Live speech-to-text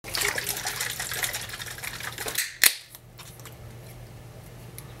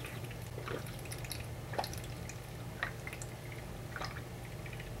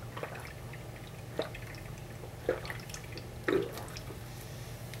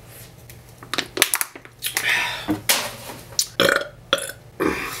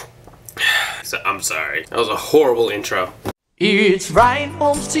sorry. That was a horrible intro. It's Ryan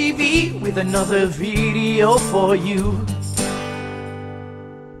Holmes TV with another video for you.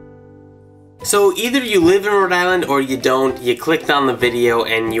 So either you live in Rhode Island or you don't, you clicked on the video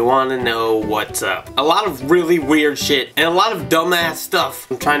and you want to know what's up. A lot of really weird shit and a lot of dumbass stuff.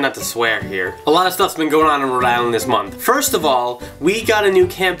 I'm trying not to swear here. A lot of stuff's been going on in Rhode Island this month. First of all, we got a new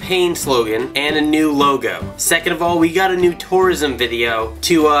campaign slogan and a new logo. Second of all, we got a new tourism video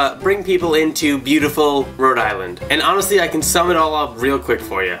to bring people into beautiful Rhode Island. And honestly, I can sum it all up real quick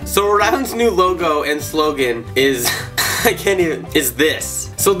for you. So Rhode Island's new logo and slogan is... is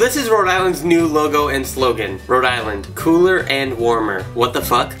this. So this is Rhode Island's new logo and slogan. Rhode Island, cooler and warmer. What the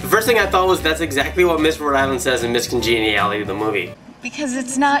fuck? The first thing I thought was that's exactly what Miss Rhode Island says in Miss Congeniality, the movie. Because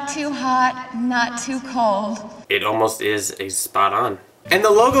it's not too hot, not too cold. It almost is a spot on. And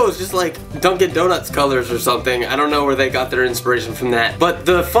the logo is just like Dunkin' Donuts colors or something. I don't know where they got their inspiration from that. But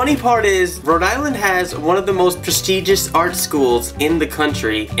the funny part is, Rhode Island has one of the most prestigious art schools in the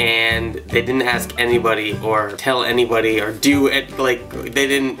country, and they didn't ask anybody or tell anybody or do it, like, they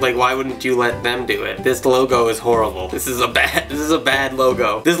didn't, like, why wouldn't you let them do it? This logo is horrible. This is a bad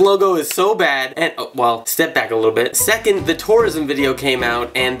logo. This logo is so bad, and, well, step back a little bit. Second, the tourism video came out,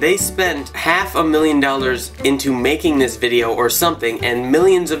 and they spent $500,000 into making this video or something, and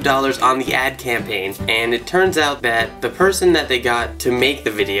millions of dollars on the ad campaign, and it turns out that the person that they got to make the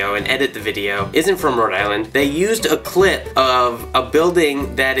video and edit the video isn't from Rhode Island. They used a clip of a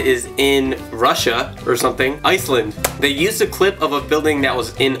building that is in Russia or something. Iceland. They used a clip of a building that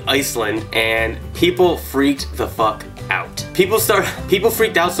was in Iceland, and people freaked the fuck out. People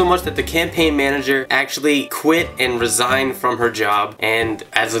freaked out so much that the campaign manager actually quit and resigned from her job, and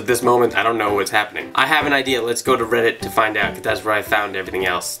as of this moment, I don't know what's happening. I have an idea. Let's go to Reddit to find out, because that's where I found everything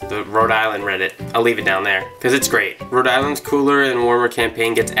else. The Rhode Island Reddit. I'll leave it down there, because it's great. Rhode Island's cooler and warmer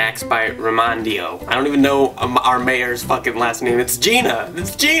campaign gets axed by Ramondio. I don't even know our mayor's fucking last name. It's Gina.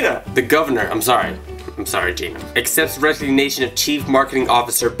 It's Gina. The governor. I'm sorry, Gina. Accepts resignation of Chief Marketing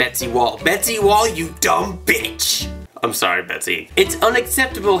Officer Betsy Wall. Betsy Wall, you dumb bitch. I'm sorry, Betsy. It's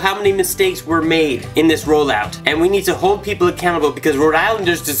unacceptable how many mistakes were made in this rollout, and we need to hold people accountable because Rhode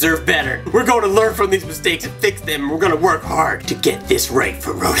Islanders deserve better. We're going to learn from these mistakes and fix them, and we're going to work hard to get this right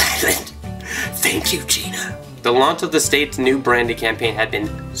for Rhode Island. Thank you, Gina. The launch of the state's new branding campaign had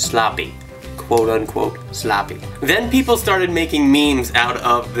been sloppy. Quote unquote sloppy. Then people started making memes out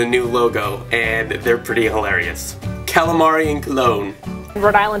of the new logo, and they're pretty hilarious. Calamari and cologne.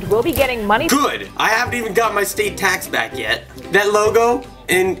 Rhode Island will be getting money. Good! I haven't even got my state tax back yet. That logo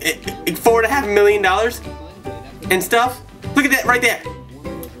in $4.5 million and stuff. Look at that right there.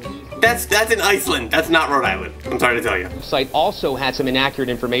 That's in Iceland. That's not Rhode Island. I'm sorry to tell you. The site also had some inaccurate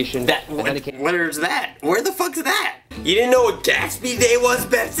information. Where's that? Where the fuck's that? You didn't know what Gatsby Day was,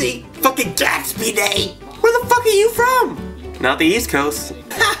 Betsy? Fucking Gatsby Day. Where the fuck are you from? Not the East Coast.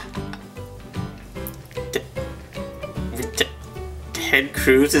 Ted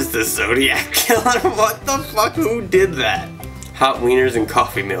Cruz is the Zodiac Killer? What the fuck? Who did that? Hot wieners and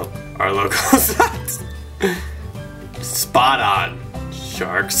coffee milk. Our logo sucks. Spot on.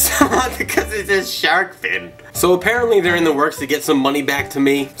 Sharks. Because it says shark fin. So apparently they're in the works to get some money back to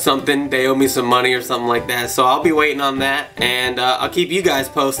me. Something. They owe me some money or something like that. So I'll be waiting on that. And I'll keep you guys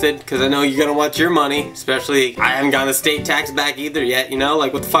posted. Because I know you're going to want your money. Especially, I haven't gotten the state tax back either yet. You know?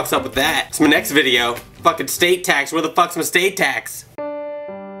 Like, what the fuck's up with that? It's my next video. Fucking state tax. Where the fuck's my state tax?